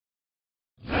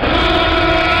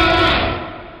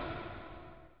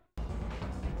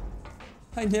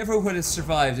I never would have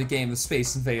survived a game of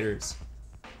Space Invaders.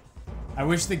 I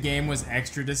wish the game was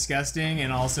extra disgusting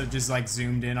and also just like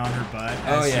zoomed in on her butt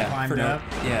as she climbed up.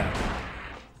 Yeah.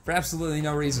 For absolutely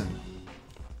no reason.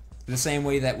 The same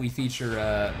way that we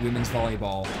feature women's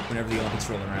volleyball whenever the Olympics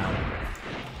roll around.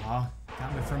 Oh,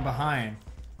 got me from behind.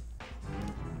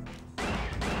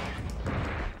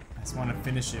 I just want to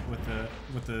finish it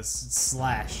with the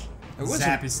slash.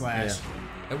 Zappy slash.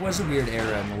 Yeah. It was a weird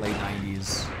era in the late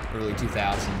 90s, early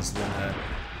 2000s when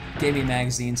gaming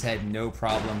magazines had no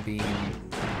problem being,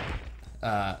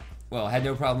 had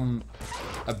no problem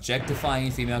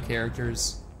objectifying female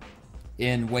characters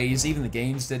in ways even the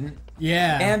games didn't.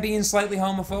 Yeah. And being slightly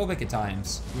homophobic at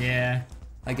times. Yeah.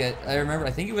 Like, I remember,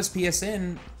 I think it was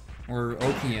PSN or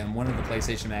OPM, one of the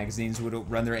PlayStation magazines, would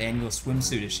run their annual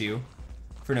swimsuit issue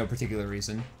for no particular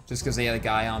reason. Just because they had a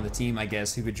guy on the team, I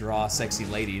guess, who could draw sexy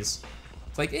ladies.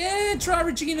 It's like, draw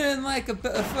Regina in like a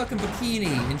fucking bikini,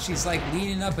 and she's like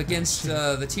leaning up against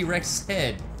the T-Rex's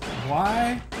head.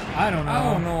 Why? I don't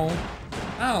know.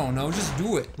 I don't know, just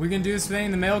do it. We can do this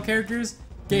thing, the male characters?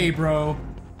 Gay, bro.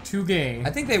 Too gay. I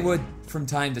think they would from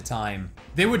time to time.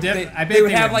 They would definitely, I bet they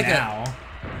would have like now.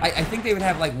 I think they would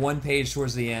have like one page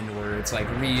towards the end where it's like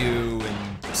Ryu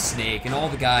and Snake and all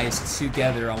the guys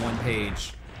together on one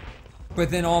page. But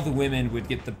then all the women would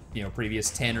get the, previous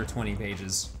 10 or 20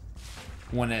 pages.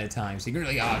 One at a time, so you can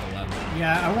really ogle them.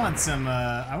 Yeah, I want some,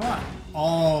 I want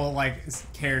all, like,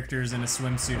 characters in a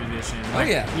swimsuit edition. Like,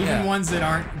 even ones that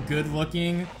aren't good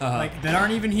looking, like, that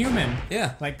aren't even human.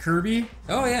 Yeah. Like Kirby.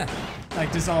 Oh, yeah.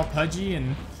 Like, just all pudgy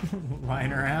and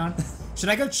lying around. Should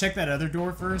I go check that other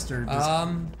door first, or just...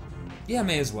 yeah,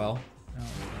 may as well.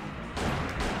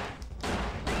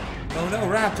 Oh no,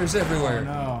 raptors everywhere. Oh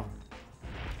no.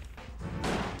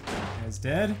 Is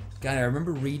dead? God, I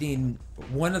remember reading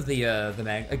one of the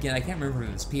again, I can't remember if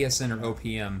it was PSN or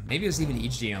OPM. Maybe it was even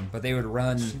EGM, but they would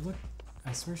run.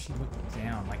 I swear she looked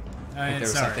down, like there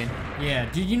was something. Yeah,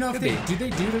 do you know if do they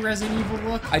do the Resident Evil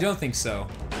look? I don't think so.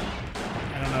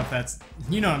 I don't know if that's,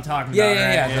 you know what I'm talking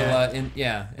about, right?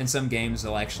 Yeah. In some games,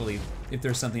 they'll actually, if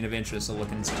there's something of interest, they'll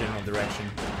look in its general direction.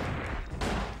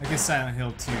 I guess Silent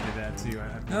Hill 2 did that too.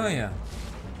 Oh yeah.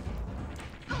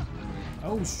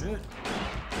 Oh shit.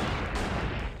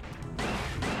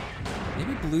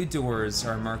 Maybe blue doors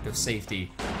are a mark of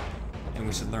safety, and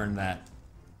we should learn that.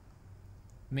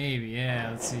 Maybe, yeah,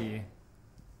 let's see.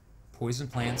 Poison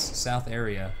plants, south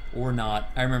area. Or not.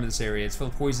 I remember this area. It's full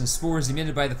of poisonous spores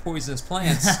emitted by the poisonous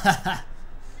plants.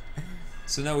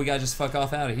 So no, we gotta just fuck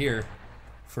off out of here.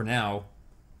 For now.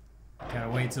 Gotta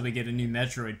wait till we get a new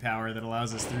Metroid power that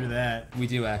allows us through that. We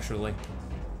do, actually.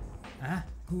 Huh?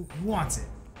 Who wants it?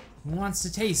 Who wants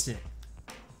to taste it?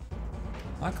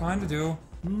 I kinda do.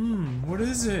 What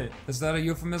is it? Is that a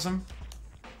euphemism?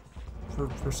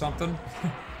 For something?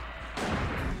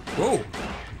 Whoa!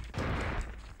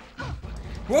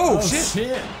 Whoa, oh,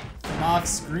 shit! From off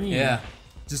screen. Yeah.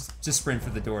 Just sprint for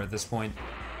the door at this point.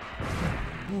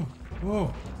 Whoa.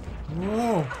 Whoa.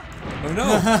 Whoa. Oh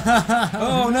no!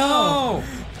 Oh no!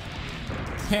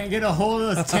 Can't get a hold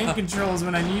of those tank controls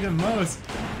when I need them most.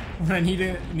 When I need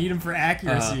them for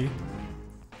accuracy.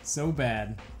 So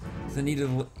bad. Then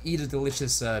eat a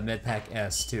delicious Medpack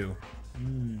S too.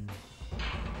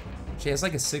 She has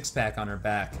like a 6-pack on her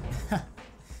back.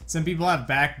 Some people have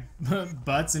back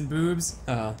butts and boobs.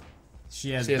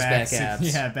 She has back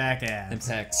abs. Yeah, back abs. And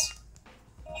pecs.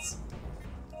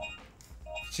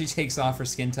 She takes off her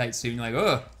skin tight suit and you're like,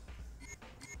 ugh.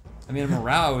 I mean, I'm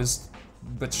aroused,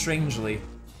 but strangely.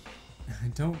 I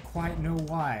don't quite know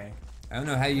why. I don't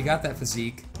know how you got that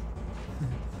physique.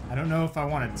 I don't know if I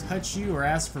want to touch you or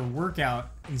ask for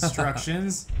workout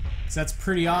instructions, because that's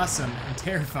pretty awesome and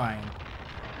terrifying.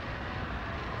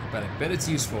 But I bet it's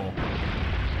useful.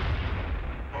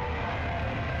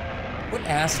 What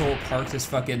asshole parked his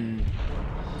fucking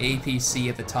APC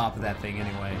at the top of that thing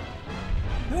anyway?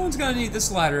 No one's gonna need this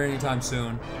ladder anytime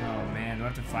soon. Oh man, do I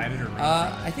have to fight it or run?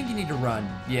 I think you need to run,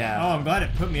 yeah. Oh, I'm glad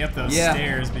it put me up those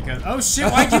stairs because... Oh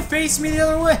shit, why'd you face me the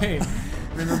other way?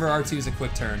 Remember, R2 is a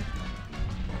quick turn.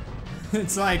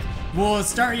 It's like, we'll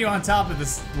start you on top of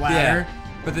this ladder.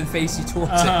 Yeah, but then face you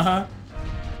towards it.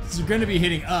 So you're gonna be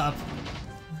hitting up.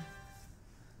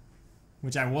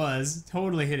 Which I was,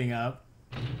 totally hitting up.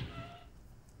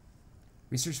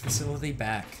 Research facility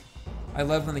back. I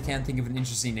love when they can't think of an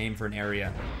interesting name for an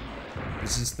area.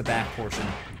 It's just the back portion.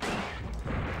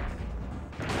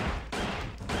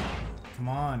 Come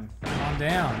on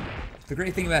down. The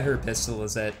great thing about her pistol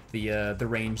is that the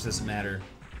range doesn't matter.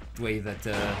 The way that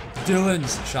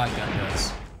Dylan's shotgun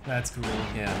does. That's cool.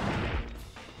 Yeah.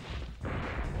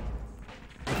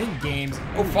 I think games.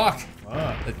 Oh fuck!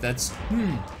 Fuck. That's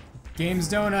Games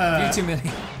don't too many.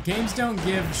 Games don't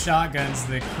give shotguns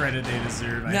the credit they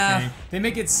deserve. I think they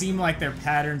make it seem like their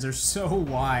patterns are so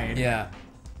wide. Yeah.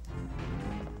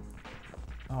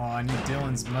 Oh, I need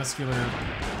Dylan's muscular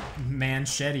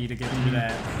manchette to get through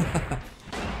that.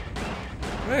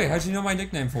 Hey, how'd you know my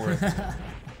nickname for it?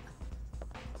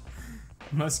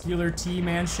 Muscular T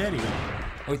manchette.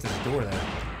 Oh, wait, there's a door there.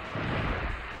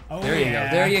 Oh, there you go.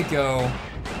 There you go.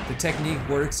 The technique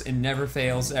works and never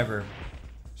fails ever.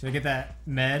 Should I get that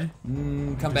med?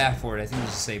 Come back for it. I think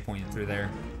there's a save point through there.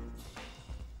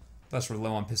 Plus, we're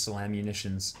low on pistol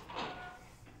ammunitions.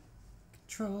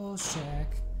 Control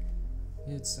shack.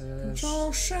 It's a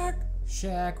control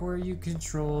shack where you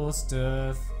control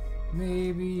stuff.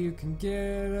 Maybe you can get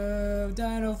a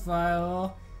dino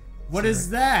file. What is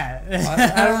that?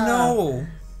 I don't know.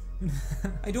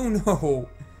 I don't know.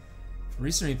 From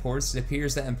recent reports, it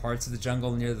appears that in parts of the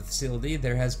jungle near the facility,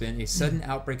 there has been a sudden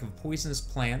outbreak of poisonous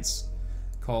plants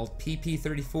called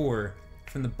PP34.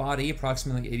 From the body,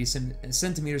 approximately 80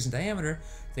 centimeters in diameter,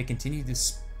 they continue to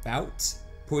spout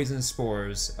poisonous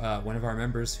spores. One of our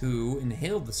members who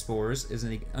inhaled the spores is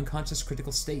in an unconscious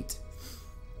critical state.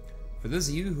 For those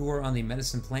of you who are on the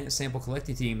medicine plant sample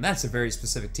collecting team, that's a very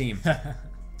specific team.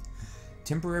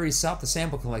 Temporarily stop the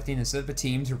sample collecting and set up a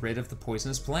team to rid of the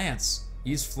poisonous plants.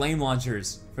 Use flame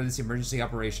launchers for this emergency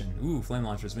operation. Ooh, flame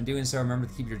launchers. When doing so, remember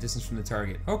to keep your distance from the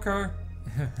target. Okay.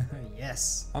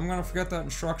 Yes. I'm gonna forget that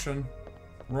instruction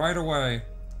right away.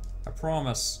 I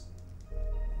promise.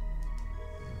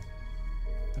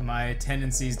 My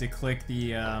tendency is to click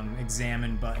the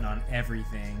examine button on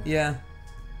everything. Yeah.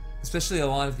 Especially a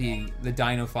lot of the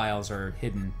dino files are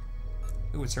hidden.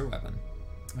 Ooh, it's her weapon.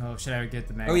 Oh, should I get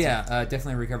the magazine? Oh yeah,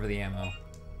 definitely recover the ammo.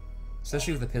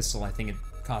 Especially with a pistol, I think it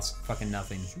costs fucking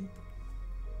nothing.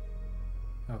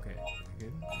 Okay,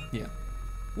 good. Yeah.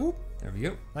 Whoop, there we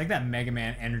go. Like that Mega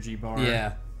Man energy bar.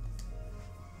 Yeah.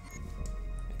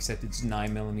 Except it's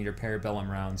 9mm parabellum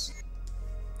rounds.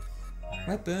 Right.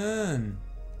 Weapon!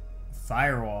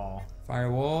 Firewall.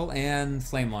 Firewall and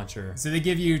flame launcher. So they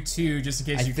give you two just in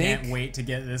case you can't wait to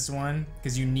get this one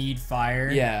because you need fire.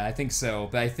 Yeah, I think so.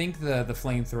 But I think the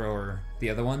flamethrower, the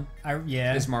other one,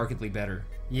 is markedly better.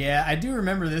 Yeah, I do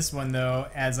remember this one though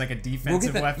as like a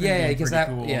defensive weapon. Yeah, because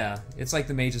cool. Yeah, it's like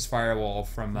the mage's firewall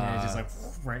from. Yeah, just like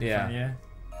right in front of you.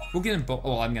 We'll get them both.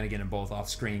 Well, I'm gonna get them both off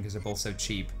screen because they're both so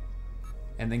cheap.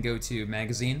 And then go to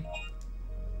magazine.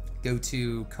 Go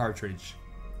to cartridge.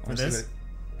 For this?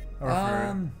 Or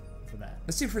for that?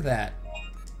 Let's do for that.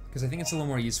 Because I think it's a little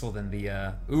more useful than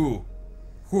the, ooh.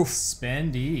 Oof.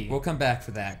 Spendy. We'll come back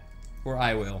for that. Or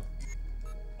I will.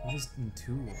 What is in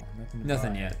tool?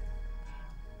 Nothing yet.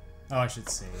 Oh, I should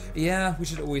save. Yeah, we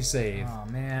should always save. Oh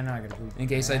man, I gotta go in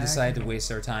case I decide to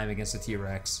waste our time against a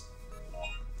T-Rex.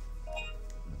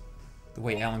 The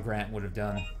way Alan Grant would have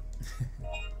done.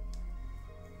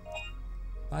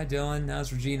 Bye, Dylan. Now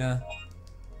it's Regina.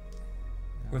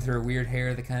 With her weird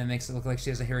hair that kind of makes it look like she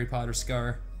has a Harry Potter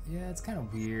scar. Yeah, it's kind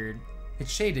of weird.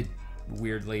 It's shaded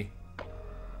weirdly.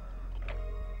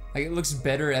 Like, it looks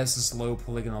better as this low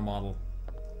polygonal model.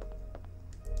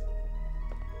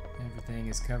 Everything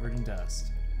is covered in dust.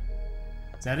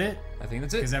 Is that it? I think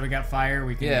that's it. Because now we got fire,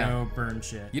 we can go burn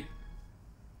shit. Yep.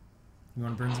 You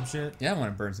want to burn some shit? Yeah, I want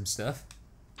to burn some stuff.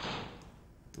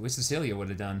 The way Cecilia would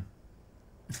have done.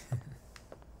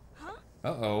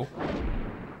 Uh-oh.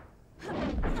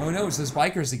 Oh no, it's those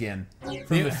bikers again.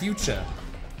 From the future.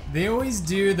 They always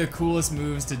do the coolest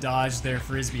moves to dodge their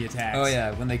frisbee attacks. Oh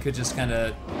yeah, when they could just kind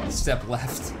of step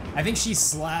left. I think she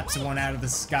slaps one out of the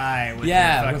sky with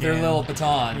with her little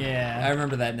baton. Yeah. I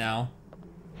remember that now.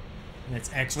 And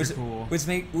it's extra cool.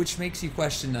 Which makes you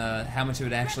question how much it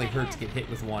would actually hurt to get hit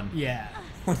with one. Yeah.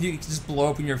 When you just blow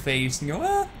up in your face and go,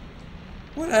 ah,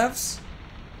 whatevs.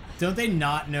 Don't they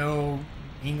not know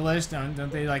English? Don't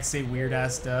they like say weird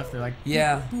ass stuff? They're like,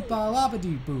 yeah, boop a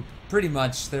labadoo boop. Pretty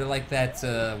much. They're like that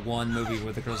one movie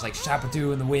where the girl's like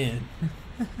shabadoo in the wind.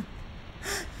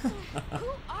 Who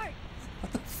are you?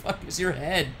 What the fuck is your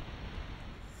head?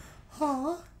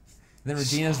 Huh? Then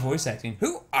Regina's voice acting.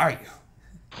 Who are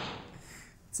you?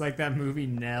 It's like that movie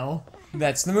Nell.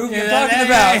 That's the movie I'm talking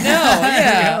about. Nell.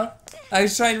 Yeah. I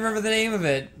was trying to remember the name of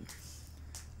it.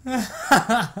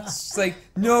 It's like,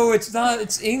 no, it's not.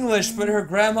 It's English, but her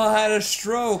grandma had a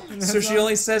stroke, so she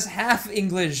only says half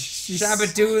English.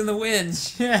 Shabadoo in the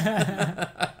wind.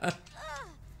 Yeah.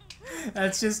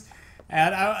 That's just.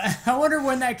 I wonder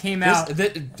when that came out.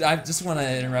 I just want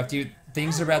to interrupt you.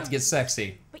 Things are about to get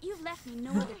sexy. But you've left me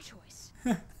no other choice.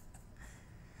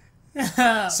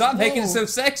 Stop making it so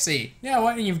sexy. Yeah,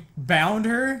 what? You bound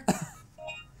her?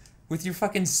 With your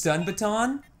fucking stun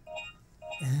baton?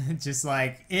 Just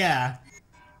like, yeah.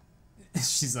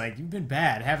 She's like, you've been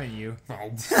bad, haven't you?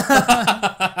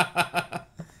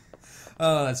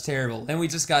 Oh, that's terrible. And we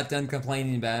just got done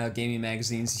complaining about how gaming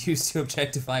magazines used to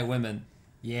objectify women.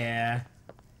 Yeah.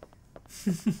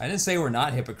 I didn't say we're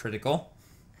not hypocritical.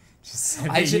 Just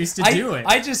said they used to do it.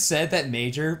 I just said that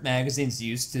major magazines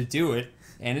used to do it,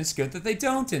 and it's good that they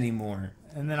don't anymore.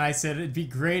 And then I said it'd be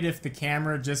great if the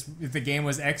camera if the game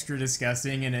was extra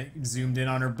disgusting and it zoomed in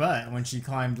on her butt when she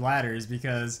climbed ladders,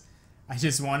 because I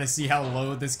just want to see how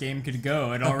low this game could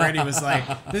go. It already was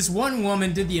like, this one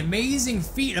woman did the amazing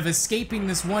feat of escaping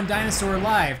this one dinosaur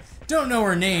alive. Don't know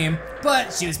her name,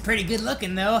 but she was pretty good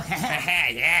looking though.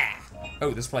 Yeah. Oh,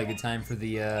 this is probably a good time for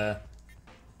the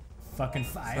fucking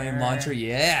fire. Flame launcher,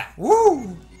 yeah.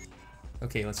 Woo!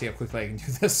 Okay, let's see how quickly I can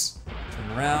do this.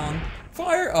 Turn around.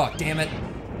 Fire! Oh, damn it.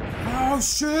 Oh,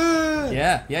 shit!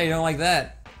 Yeah, you don't like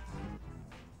that.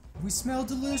 We smell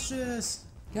delicious.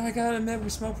 Yeah, I gotta admit, we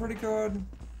smell pretty good.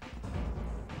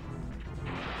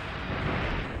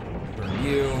 Burn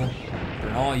you.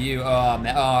 Burn all you. Oh,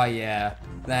 man. Oh, yeah.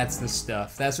 That's the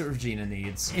stuff. That's what Regina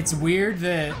needs. It's weird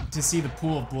to see the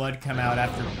pool of blood come out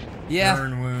after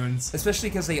burn wounds. Especially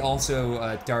because they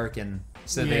also darken.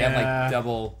 So they have like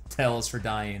double tells for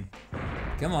dying.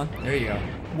 Come on, there you go.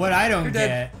 What I don't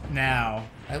get now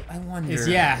I wonder is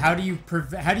how do you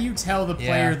tell the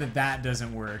player that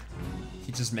doesn't work?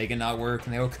 You just make it not work,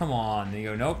 and they go, come on. And you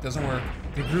go, nope, doesn't work.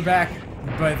 They grew back,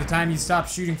 but at the time you stopped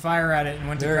shooting fire at it and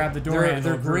went to grab the door handle.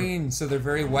 They're green, so they're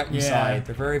very wet inside.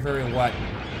 They're very, very wet.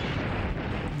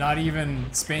 Not even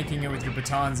spanking it with your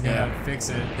baton's gonna fix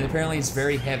it. And apparently it's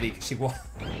very heavy.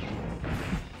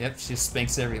 Yep, she just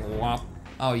spanks everything.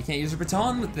 Oh, you can't use your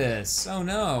baton with this. Oh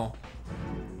no.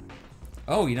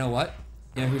 Oh, you know what?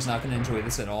 You know who's not going to enjoy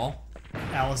this at all?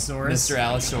 Allosaurus. Mr.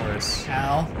 Allosaurus.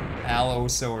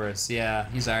 Allosaurus, yeah,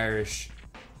 he's Irish.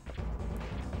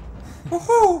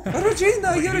 Oh,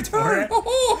 Regina, you returned!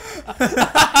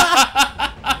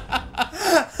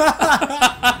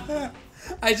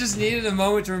 I just needed a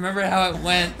moment to remember how it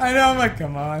went. I know, I'm like,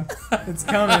 come on. It's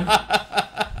coming.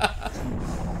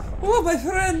 Oh, my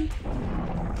friend.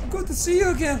 Good to see you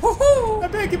again. I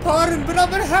beg your pardon, but I'm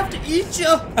gonna have to eat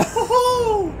you.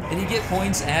 And you get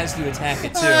points as you attack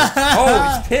it too.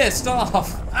 Oh, it's pissed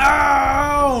off.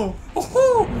 Ow!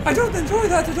 I don't enjoy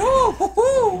that at all.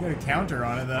 You got a counter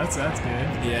on it, though. That's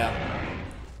good. Yeah.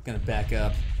 Gonna back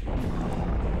up.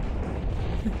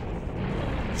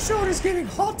 Sure, it's getting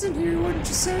hot in here, wouldn't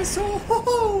you say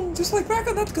so? Just like back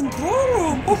in that control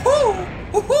room.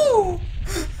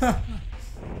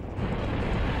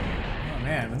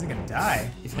 Man, when's it gonna die?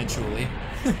 Eventually.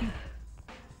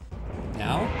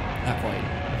 Now? Not quite.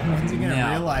 When's he gonna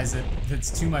realize that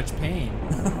it's too much pain?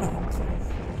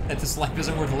 That this life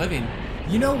isn't worth living.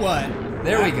 You know what?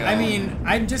 There we go. I mean,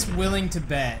 I'm just willing to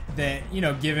bet that, you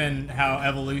know, given how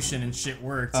evolution and shit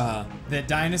works, that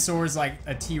dinosaurs like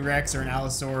a T-Rex or an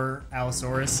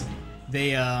Allosaurus,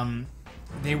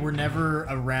 they were never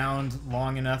around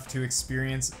long enough to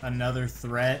experience another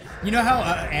threat. You know how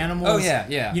animals... Oh,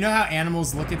 yeah. You know how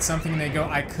animals look at something and they go,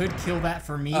 I could kill that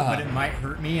for meat, but it might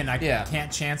hurt me, and I can't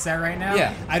chance that right now?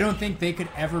 Yeah. I don't think they could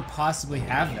ever possibly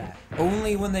have that.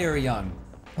 Only when they are young.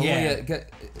 Only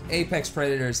apex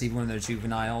predators, even when they're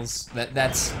juveniles,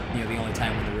 that's the only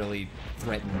time when they're really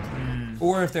threatened.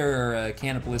 Or if they're a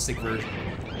cannibalistic version.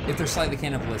 If they're slightly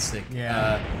cannibalistic.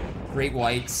 Great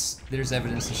whites, there's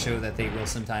evidence to show that they will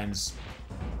sometimes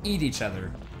eat each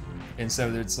other. And so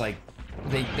it's like,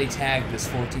 they tag this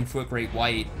 14-foot great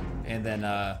white, and then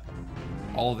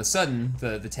all of a sudden,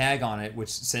 the tag on it, which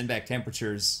sent back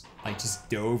temperatures, like just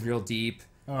dove real deep.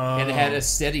 And it had a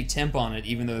steady temp on it,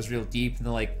 even though it was real deep, and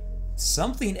they're like,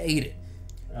 something ate it.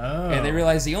 And they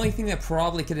realized the only thing that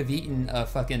probably could have eaten a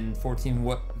fucking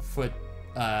 14-foot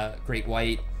great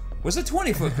white was a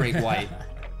 20-foot great white.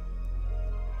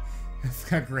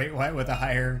 A great white with a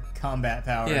higher combat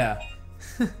power. Yeah.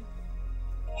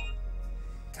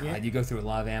 God, you go through a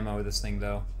lot of ammo with this thing,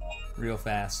 though. Real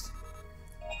fast.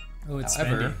 Oh, it's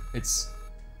However, it's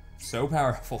so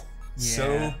powerful.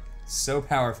 Yeah. So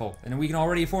powerful. And we can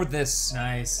already afford this.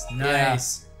 Nice. Yeah,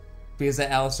 because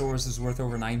that Allosaurus is worth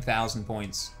over 9,000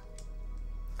 points.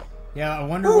 Yeah, I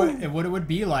wonder what it would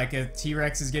be like if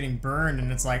T-Rex is getting burned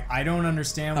and it's like, I don't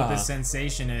understand what this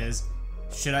sensation is.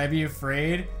 Should I be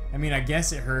afraid? I mean, I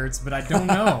guess it hurts, but I don't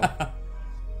know.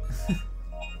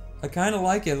 I kind of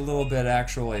like it a little bit,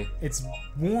 actually. It's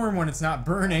warm when it's not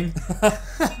burning.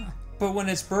 But when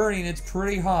it's burning, it's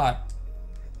pretty hot.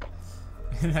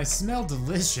 And I smell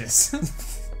delicious.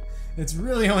 It's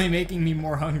really only making me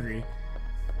more hungry.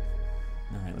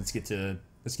 Alright, let's get to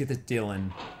Let's get to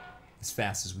Dylan as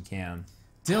fast as we can.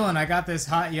 Dylan, I got this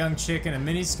hot young chick in a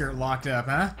miniskirt locked up,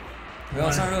 huh? Well,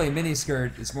 it's not really a mini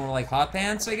skirt. It's more like hot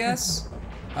pants, I guess.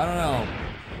 I don't know.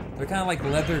 They're kind of like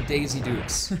leather Daisy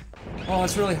Dukes. Oh,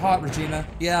 it's really hot, Regina.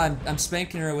 Yeah, I'm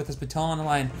spanking her with this baton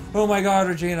line. Oh my God,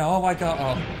 Regina. Oh my God.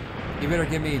 Oh, you better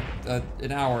give me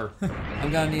an hour.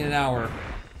 I'm gonna need an hour.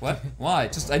 What? Why?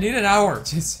 I need an hour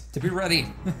Just to be ready.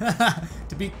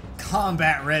 to be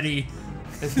combat ready.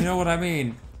 If you know what I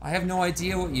mean. I have no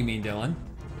idea what you mean, Dylan.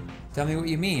 Tell me what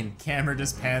you mean. Camera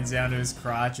just pans down to his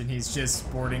crotch and he's just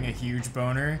sporting a huge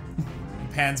boner.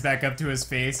 And pans back up to his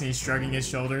face and he's shrugging his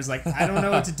shoulders like, I don't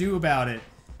know what to do about it.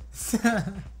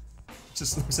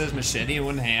 Just says machete in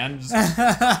one hand. Just...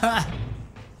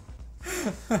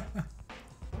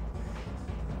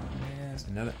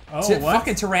 Another. Oh, what?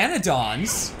 Fucking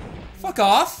pteranodons. Fuck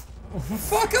off.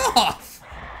 Fuck off.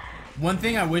 One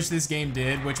thing I wish this game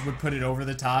did, which would put it over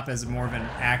the top as more of an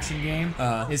action game,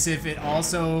 is if it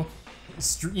also,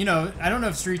 you know, I don't know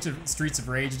if Streets of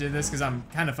Rage did this because I'm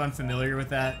kind of unfamiliar with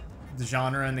the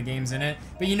genre and the games in it.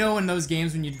 But you know, in those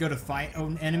games when you'd go to fight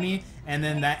an enemy and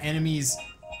then that enemy's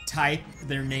type,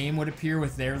 their name would appear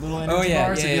with their little energy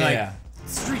bars. It'd be like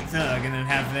Street Thug, and then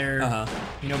have their,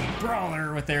 you know,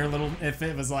 Brawler with their little. If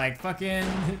it was like fucking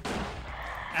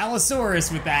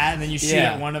Allosaurus with that, and then you shoot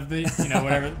at one of the, you know,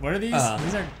 whatever. What are these?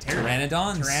 These are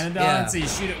pteranodons. Pteranodons. Yeah. So you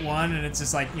shoot at one, and it's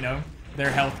just like, you know, their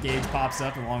health gauge pops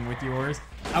up along with yours.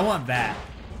 I want that.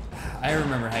 I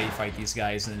remember how you fight these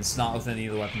guys, and it's not with any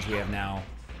of the weapons we have now.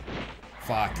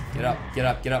 Fuck. Get up. Get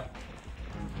up. Get up.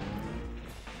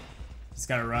 Just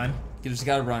gotta run. Just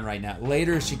gotta run right now.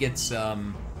 Later, she gets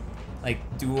like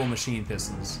dual machine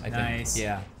pistols. I think. Nice.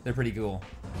 Yeah, they're pretty cool.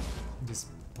 Just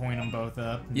point them both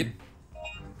up. Yep.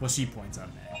 Well, she points up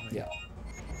now. Yeah.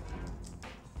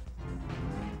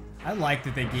 I like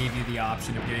that they gave you the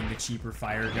option of getting the cheaper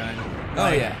fire gun.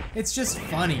 Oh yeah. It's just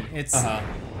funny. It's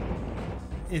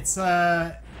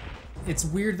it's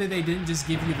weird that they didn't just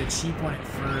give you the cheap one at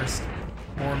first,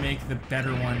 or make the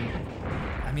better one.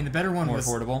 I mean, the better one More was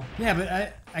affordable. Yeah,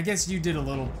 but I guess you did a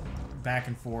little back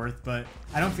and forth, but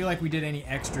I don't feel like we did any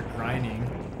extra grinding.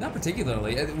 Not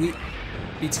particularly.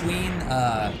 Between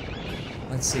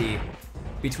let's see,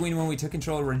 between when we took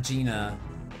control of Regina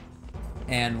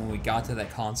and when we got to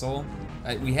that console,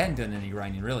 we hadn't done any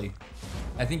grinding really.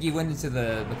 I think you went into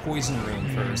the poison room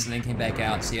first and then came back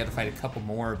out, so you had to fight a couple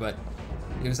more, but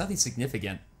it was nothing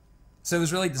significant. So it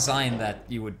was really designed that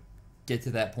you would get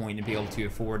to that point and be able to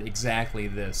afford exactly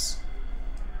this.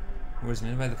 Was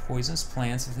meant by the poisonous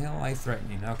plants if they are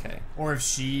life-threatening. Okay. Or if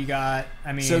she got,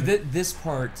 I mean. So this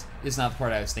part is not the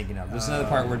part I was thinking of. There's another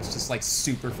part where it's just like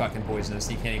super fucking poisonous.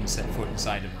 You can't even set foot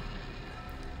inside of it.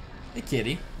 Hey,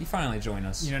 kitty, you finally joined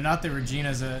us. You know, not that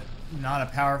Regina's not a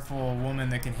powerful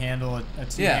woman that can handle a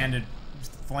two-handed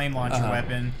flame launcher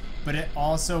weapon, but it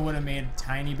also would have made a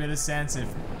tiny bit of sense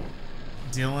if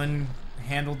Dylan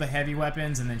handled the heavy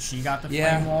weapons and then she got the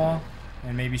flame wall.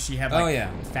 And maybe she had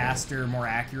like faster, more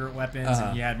accurate weapons,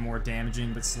 and you had more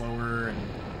damaging but slower. And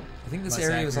I think this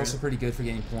area was also pretty good for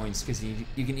getting points because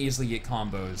you can easily get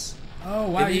combos. Oh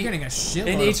wow, you're getting a shitload.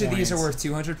 And each of these are worth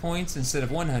 200 points instead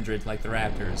of 100, like the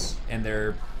Raptors, and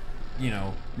they're, you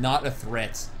know, not a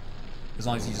threat as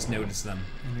long as you just notice them.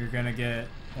 And you're gonna get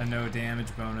a no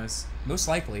damage bonus. Most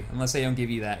likely, unless they don't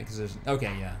give you that, because there's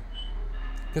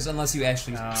because unless you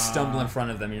actually stumble in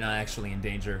front of them, you're not actually in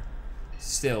danger.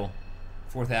 Still.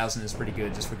 4,000 is pretty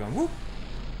good just for going whoop.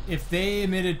 If they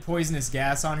emitted poisonous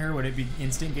gas on her, would it be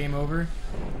instant game over?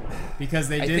 Because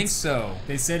they did. I think so.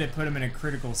 They said it put him in a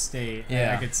critical state.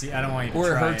 Yeah. I could see. I don't want you to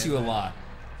or try it hurts you a lot.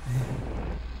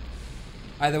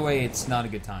 Either way, it's not a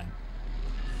good time.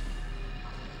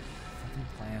 Fucking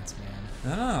plants,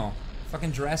 man. I don't know.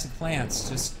 Fucking Jurassic plants.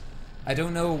 Just, I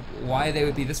don't know why they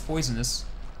would be this poisonous.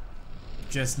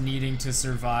 Just needing to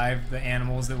survive the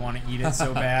animals that want to eat it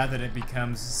so bad that it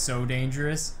becomes so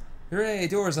dangerous. Hooray,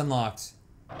 door's unlocked.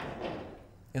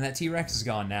 And that T-Rex is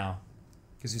gone now.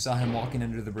 Because we saw him walking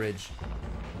under the bridge.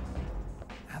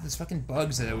 Ah, there's fucking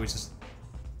bugs that always just...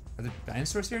 Are there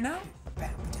dinosaurs here now?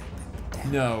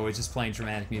 No, it's just playing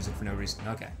dramatic music for no reason.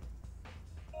 Okay.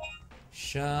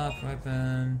 Shop,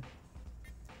 weapon...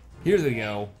 Here we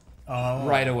go. Oh.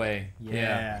 Right away.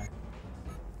 Yeah.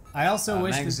 I also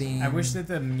wish that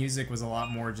the music was a lot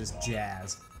more just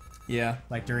jazz. Yeah.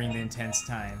 Like during the intense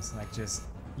times, like just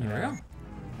you there know,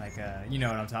 like you know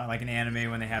what I'm talking, like an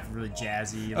anime when they have really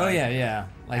jazzy. Oh like, yeah,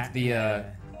 like the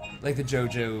like the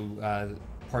JoJo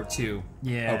Part 2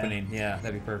 opening. Yeah,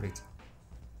 that'd be perfect.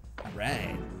 All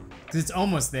right. It's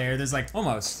almost there. There's like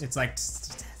almost. It's like,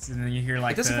 and then you hear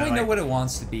like it doesn't quite know what it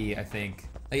wants to be. I think.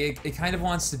 Like it kind of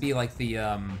wants to be like the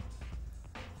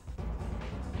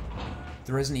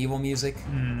Resident Evil music.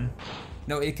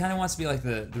 No, it kind of wants to be like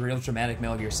the real dramatic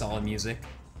Metal Gear Solid music.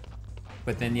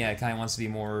 But then yeah, it kind of wants to be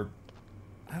more.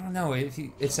 I don't know.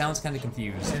 It sounds kind of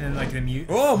confused. And then like the mute.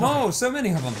 Oh, Mo! So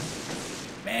many of them.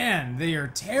 Man, they are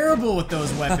terrible with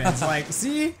those weapons. Like,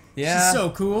 see? Yeah. She's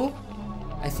so cool.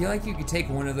 I feel like you could take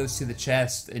one of those to the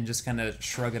chest and just kind of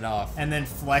shrug it off. And then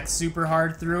flex super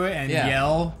hard through it and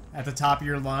yell at the top of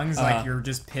your lungs like you're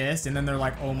just pissed. And then they're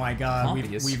like, oh my god,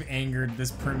 we've angered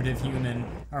this primitive human.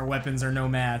 Our weapons are no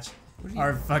match.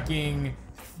 Our fucking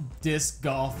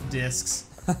golf discs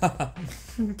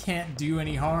can't do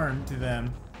any harm to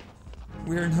them.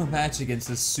 We're no match against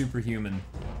this superhuman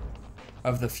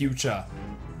of the future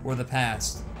or the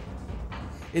past.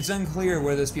 It's unclear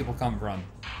where those people come from.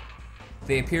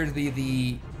 They appear to be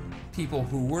the people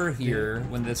who were here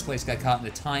when this place got caught in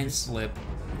a time slip,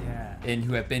 and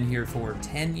who have been here for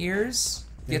 10 years,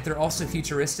 yet they're also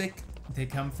futuristic. They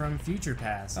come from future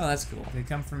past. Oh, that's cool. They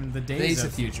come from the days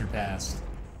of future past.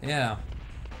 Yeah.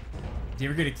 Do you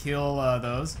ever get to kill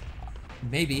those?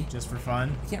 Maybe. Just for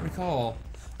fun? I can't recall.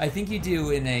 I think you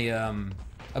do in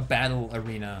a battle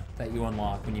arena that you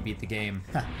unlock when you beat the game.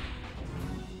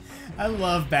 I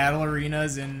love battle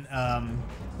arenas in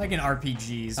like in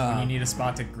RPGs when you need a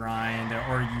spot to grind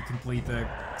or you complete the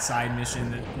side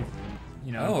mission that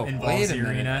involves the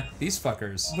arena. These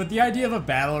fuckers. But the idea of a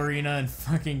battle arena in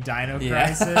fucking Dino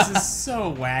Crisis is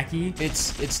so wacky.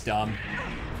 It's dumb.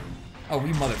 Oh,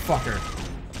 we motherfucker.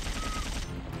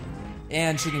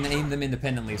 And she can aim them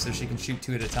independently, so she can shoot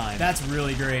 2 at a time. That's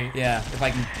really great. Yeah, if I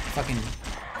can fucking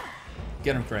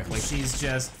get them correctly. She's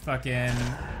just fucking...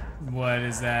 What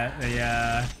is that?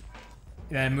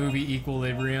 That movie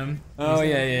Equilibrium. Oh,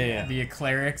 yeah. The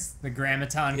clerics, the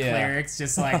grammaton clerics,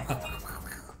 just like...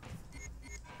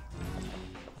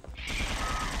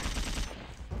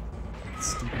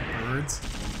 Stupid birds.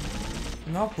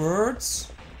 Not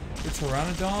birds. They're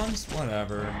pteranodons?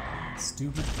 Whatever.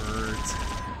 Stupid birds.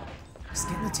 Just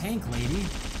get in the tank, lady.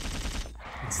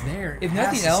 It's there. If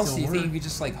nothing else, do you think you could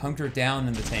just like hunker down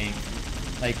in the tank,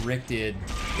 like Rick did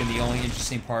in the only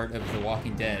interesting part of The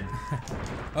Walking Dead?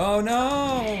 Oh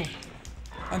no!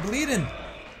 I'm bleeding.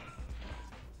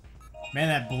 Man,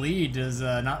 that bleed does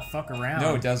not fuck around.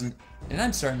 No, it doesn't. And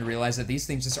I'm starting to realize that these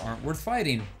things just aren't worth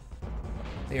fighting.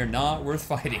 They are not worth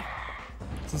fighting.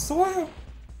 It's a soil.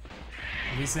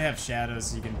 At least they have shadows,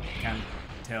 so you can kind of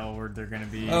tell where they're gonna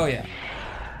be. Oh yeah.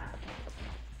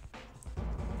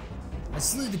 I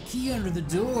slid the key under the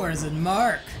door as a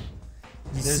mark.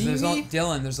 You see me?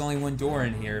 Dylan, there's only one door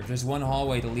in here. There's one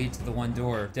hallway to lead to the one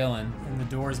door. Dylan. And the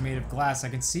door is made of glass. I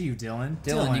can see you, Dylan.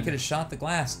 Dylan, you could have shot the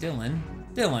glass. Dylan.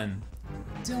 Dylan.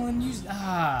 Dylan, you...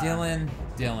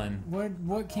 Dylan.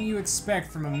 What can you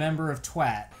expect from a member of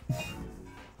TWAT?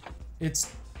 It's...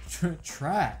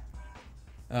 Trat.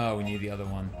 Oh, we need the other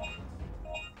one.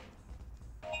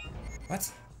 What?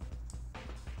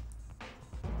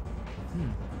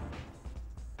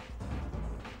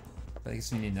 I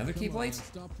guess we need another key plate?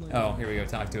 Oh, here we go.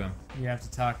 Talk to him. You have to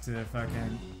talk to the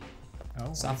fucking...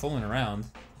 Oh. Stop fooling around.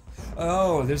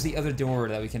 Oh, there's the other door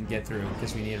that we can get through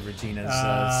because we need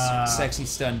Regina's sexy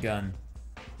stun gun.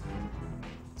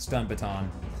 Stun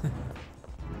baton.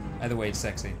 Either way, it's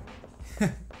sexy.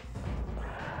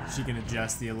 She can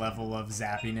adjust the level of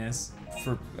zappiness.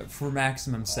 For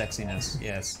maximum sexiness,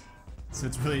 yes. So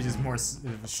it's really just more...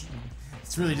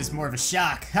 It's really just more of a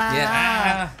shock.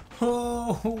 Yeah.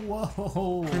 Oh,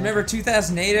 whoa. Remember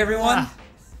 2008, everyone?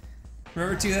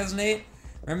 Remember 2008?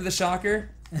 Remember the shocker?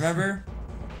 Remember?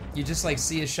 You just like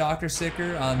see a shocker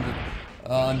sticker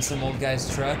on some old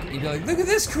guy's truck. You'd be like, look at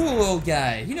this cool old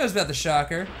guy. He knows about the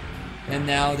shocker. And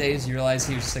nowadays you realize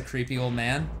he was just a creepy old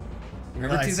man.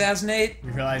 Remember 2008?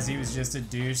 You realize he was just a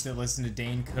douche that listened to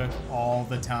Dane Cook all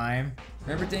the time.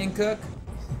 Remember Dane Cook?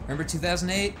 Remember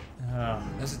 2008? That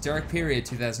was a dark period,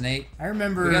 2008. I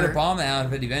remember... We got a bomb out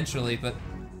of it eventually, but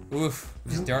oof,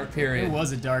 it was a dark period. It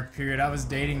was a dark period. I was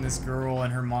dating this girl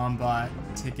and her mom bought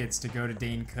tickets to go to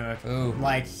Dane Cook. Ooh.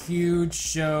 Like, huge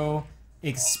show,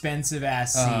 expensive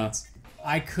ass seats.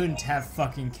 I couldn't have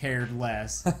fucking cared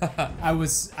less. I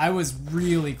was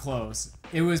really close.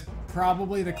 It was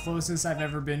probably the closest I've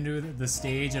ever been to the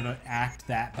stage of an act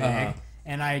that big.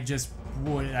 And I just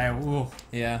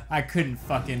I couldn't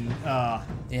fucking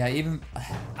yeah, even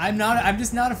I'm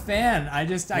just not a fan. I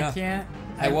can't.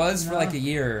 I was for like a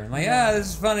year. I'm like, this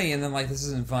is funny, and then like, this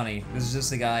isn't funny. This is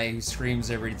just a guy who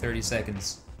screams every 30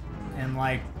 seconds. And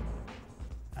like,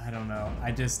 I don't know.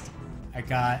 I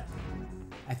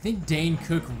think Dane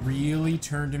Cook really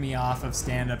turned me off of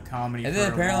stand-up comedy. And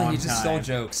then apparently he just stole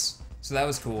jokes. So that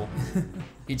was cool.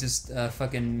 He just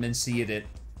fucking Mencia'd it.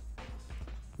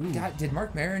 Ooh. God, did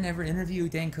Mark Maron ever interview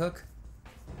Dan Cook?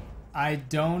 I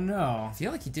don't know. I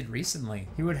feel like he did recently.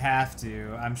 He would have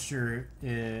to. I'm sure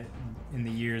in the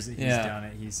years that he's Yeah. done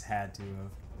it, he's had to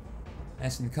have.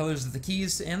 Asking the colors of the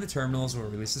keys and the terminals will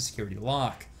release a security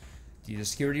lock. Due to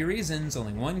security reasons,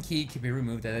 only one key can be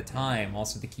removed at a time.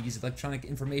 Also, the key's electronic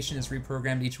information is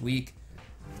reprogrammed each week.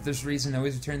 For this reason,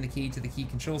 always return the key to the key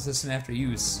control system after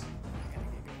use. Gotta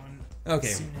get going. Okay,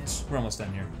 Soonish. we're almost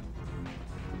done here.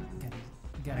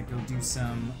 Gotta go do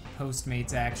some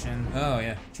Postmates action. Oh,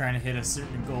 yeah. Trying to hit a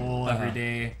certain goal every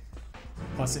day.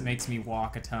 Plus, it makes me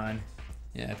walk a ton.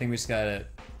 Yeah, I think we just gotta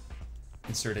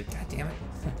insert it. God damn it.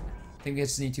 I think we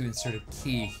just need to insert a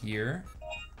key here.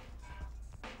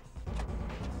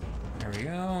 There we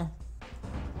go.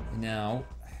 And now,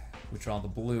 withdraw the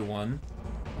blue one.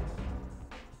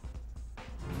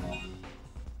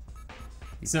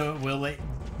 So it will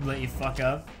let you fuck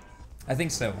up? I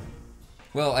think so.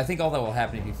 Well, I think all that will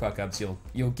happen if you fuck up, so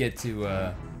you'll get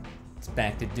to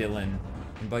back to Dylan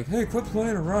and be like, hey, quit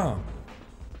playing around.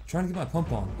 I'm trying to get my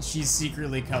pump on. She's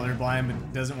secretly colorblind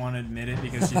but doesn't want to admit it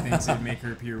because she thinks it'd make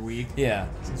her appear weak. Yeah.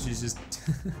 So she's just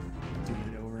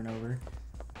doing it over and over.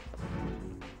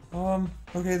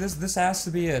 Okay, this has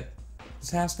to be it. This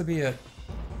has to be it.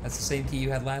 That's the same key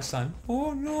you had last time.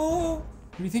 Oh no!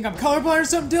 Do you think I'm colorblind or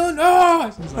something, Dylan?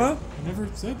 Oh! She's like, Huh? I never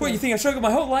said that. What, you think I struggled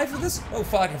my whole life with this? Oh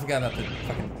fuck, I forgot about the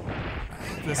fucking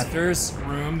this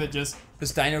room that just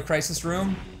this Dino Crisis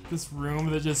room.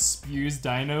 Spews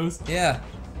dinos? Yeah.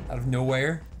 Out of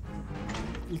nowhere.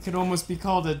 It could almost be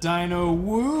called a dino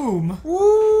womb.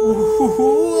 Woo!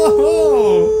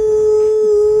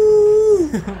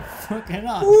 Fucking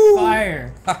on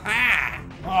fire. Ha ha!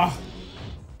 Oh,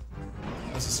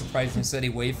 That's a surprisingly steady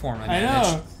waveform I I managed.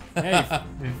 know. Hey,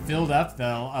 it filled up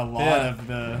though a lot Yeah. of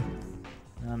the,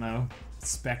 I don't know,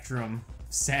 spectrum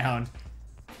sound.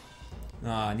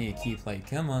 Aw, I need a key plate.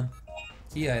 Come on.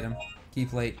 Key item. Key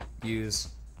plate. Use.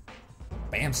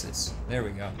 BAMSIS. There we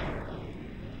go.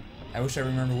 I wish I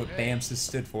remember what BAMSIS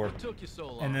stood for. Took you so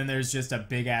long. And then there's just a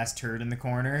big ass turd in the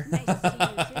corner. Nice to see you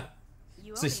too.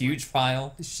 You It's a owe me huge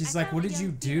file. She's I like, what finally did you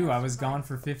don't do? feel I was so gone bad.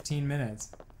 for 15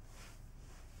 minutes.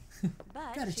 one,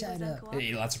 but Gotta she tie was it up.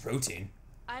 Hey, lots of protein.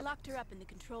 I locked her up in the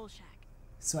control shack.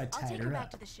 So I I'll tied take her her back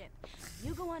up. to the ship.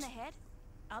 You go on ahead.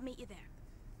 I'll meet you there.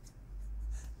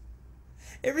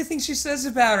 Everything she says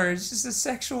about her is just a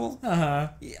sexual. Uh-huh.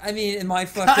 I mean, in my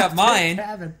fucked up mind,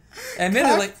 Cabin.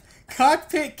 admittedly.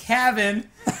 Cockpit cabin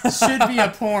should be a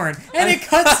porn. And it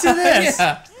cuts to this.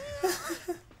 Yeah.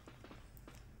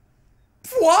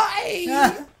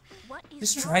 Why? What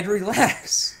is Just wrong? try to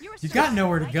relax. You're a You got surgeon,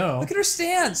 nowhere to right? go. Look at her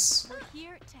stance. We're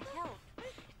here to help.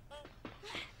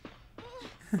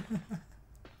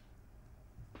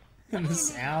 And the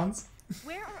sounds.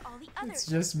 Where are all the others? It's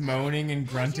just moaning and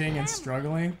grunting and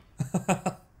struggling.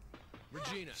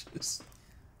 Regina,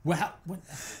 Wow. What?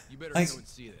 you better Like, go and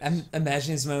see this. I'm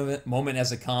imagining this moment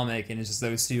as a comic, and it's just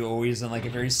those two always in like a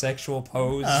very sexual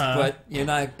pose, Uh-huh. but you're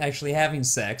not actually having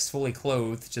sex, fully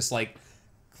clothed, just like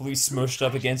fully smushed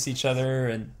up against each other,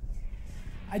 and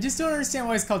I just don't understand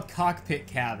why it's called cockpit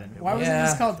cabin. Why was it yeah,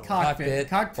 just called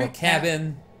cockpit? or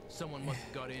cabin. Someone must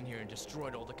have got in here and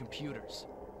destroyed all the computers.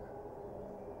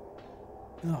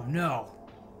 Oh no.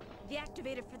 The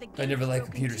activator for the gate I never is liked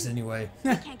broken, computers too. anyway,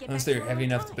 We can't get unless back they're to heavy our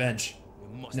enough to time. bench.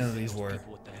 We must None have of these those were.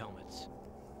 people with the helmets.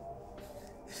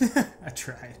 I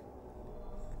tried.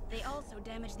 They also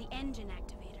damaged the engine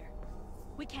activator.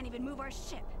 We can't even move our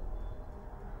ship.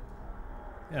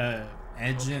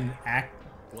 Engine act.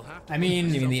 We'll have to I mean-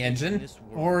 put You mean the ourselves engine? in this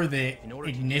world Or the in order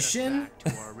to get us ignition? back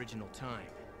to our original time.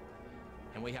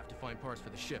 And we have to find parts for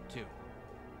the ship too.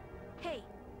 Hey,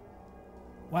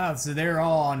 Wow, so they're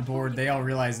all on board. They all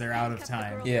realize they're out of handcuff the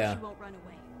time. girl so Yeah. she won't run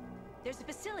away. There's a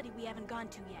facility we haven't gone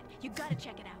to yet. You gotta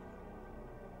check it out.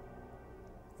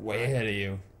 Way ahead of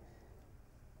you.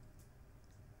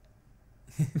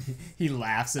 He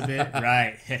laughs a bit.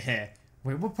 Right.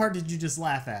 Wait, what part did you just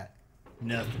laugh at?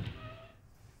 Nothing.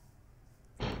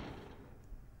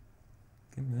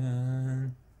 Come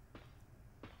on.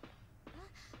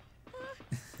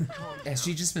 Has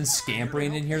she just been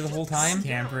scampering in here the whole time?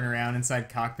 Scampering around inside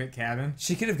cockpit cabin.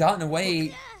 She could have gotten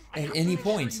away at any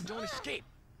point. You don't escape.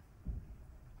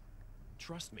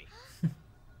 Trust me.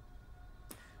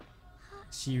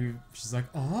 She's like,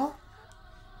 oh?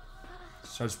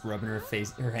 Starts rubbing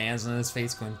her hands on his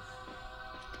face, going,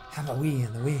 "How about we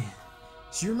and the we?"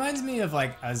 She reminds me of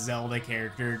like a Zelda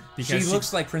character She because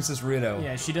looks like Princess Ruto.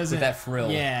 yeah, she doesn't with that frill.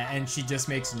 Yeah, and she just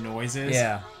makes noises.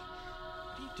 Yeah,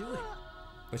 What are you doing?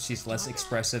 but she's less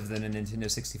expressive than a Nintendo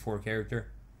 64 character.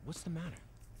 What's the matter?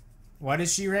 What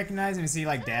does she recognize him? Is he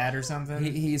like dad or something?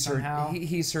 He's somehow?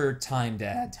 he's her time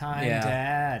dad. Time Yeah.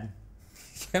 dad.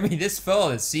 I mean, this fell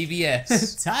at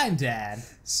CBS. Time dad.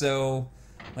 So,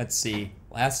 let's see.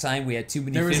 Last time we had Too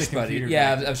Many There was Fish a computer Buddies.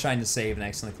 Yeah, glitch. I was trying to save and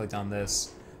accidentally clicked on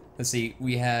this. Let's see.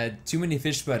 We had Too Many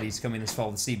Fish Buddies coming this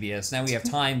fall to CBS. Now we have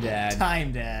Time Dad.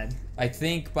 Time dad. I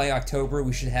think by October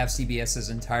we should have CBS's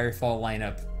entire fall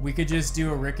lineup. We could just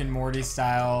do a Rick and Morty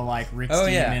style, like Rick's Oh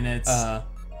yeah. minutes,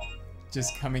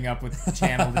 just coming up with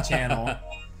channel to channel.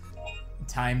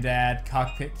 Time dad,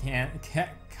 cockpit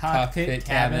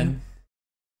cabin.